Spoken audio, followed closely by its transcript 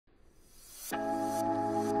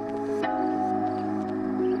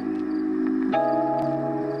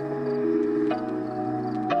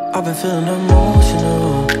I've been feeling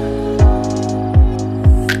emotional,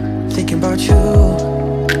 thinking about you,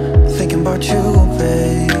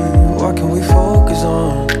 babe. What can we focus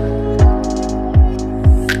on?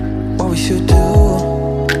 What we should do?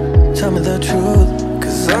 Tell me the truth,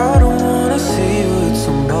 'cause I don't wanna see you with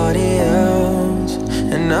somebody else.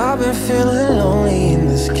 And I've been feeling lonely in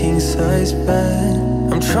this king-size bed.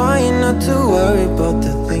 I'm trying not to worry about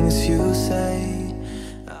the things you say.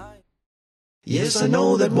 Yes, I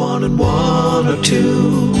know that 1 and 1 are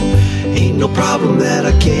 2. Ain't no problem that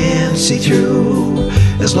I can't see through,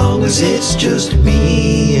 as long as it's just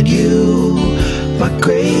me and you, my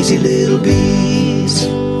crazy little bees.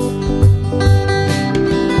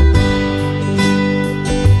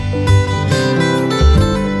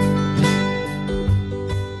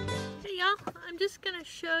 Hey y'all, I'm just gonna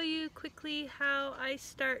show you quickly how I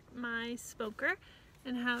start my smoker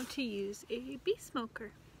and how to use a bee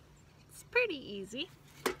smoker. It's pretty easy.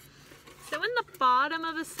 So in the bottom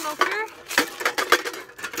of a smoker,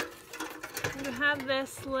 you have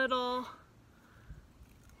this little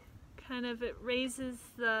kind of, it raises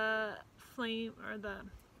the flame or the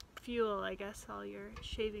fuel, I guess, all your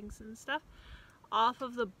shavings and stuff off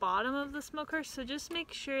of the bottom of the smoker. So just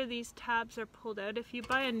make sure these tabs are pulled out. If you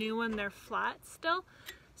buy a new one, they're flat still.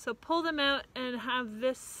 So pull them out and have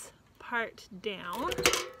this part down.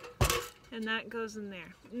 And that goes in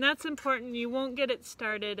there. And that's important. You won't get it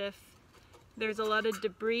started if there's a lot of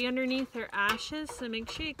debris underneath or ashes. So make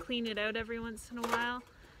sure you clean it out every once in a while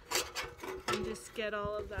and just get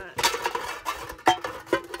all of that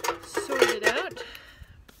sorted out.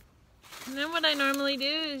 And then what I normally do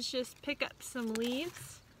is just pick up some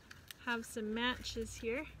leaves, have some matches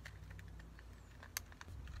here.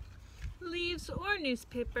 Leaves or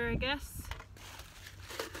newspaper, I guess.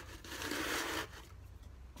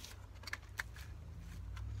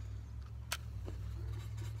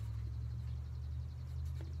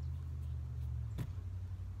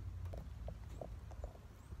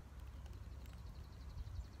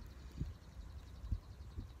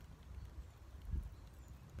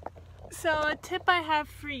 So a tip I have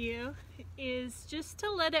for you is just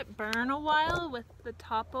to let it burn a while with the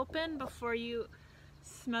top open before you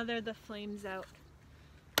smother the flames out.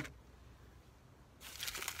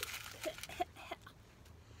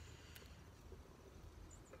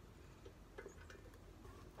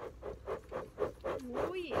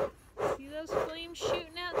 Oh yeah, see those flames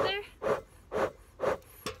shooting out there?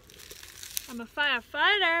 I'm a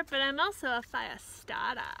firefighter, but I'm also a fire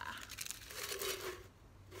starter.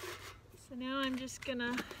 So now I'm just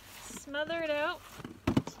gonna smother it out.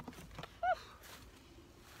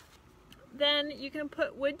 Then you can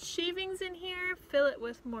put wood shavings in here, fill it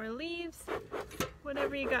with more leaves,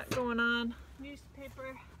 whatever you got going on.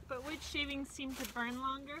 Newspaper, but wood shavings seem to burn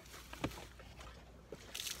longer.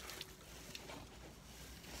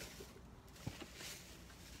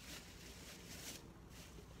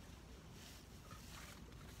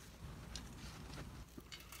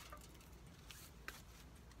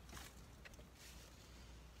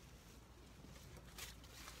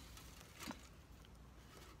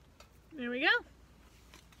 There we go.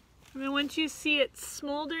 And then once you see it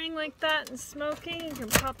smoldering like that and smoking, you can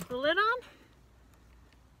pop the lid on.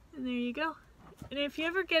 And there you go. And if you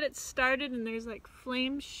ever get it started and there's like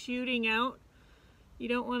flames shooting out, you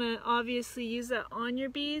don't want to obviously use that on your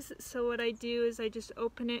bees. So what I do is I just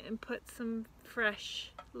open it and put some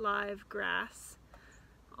fresh live grass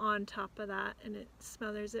on top of that, and it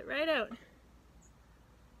smothers it right out.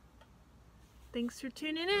 Thanks for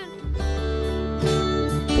tuning in.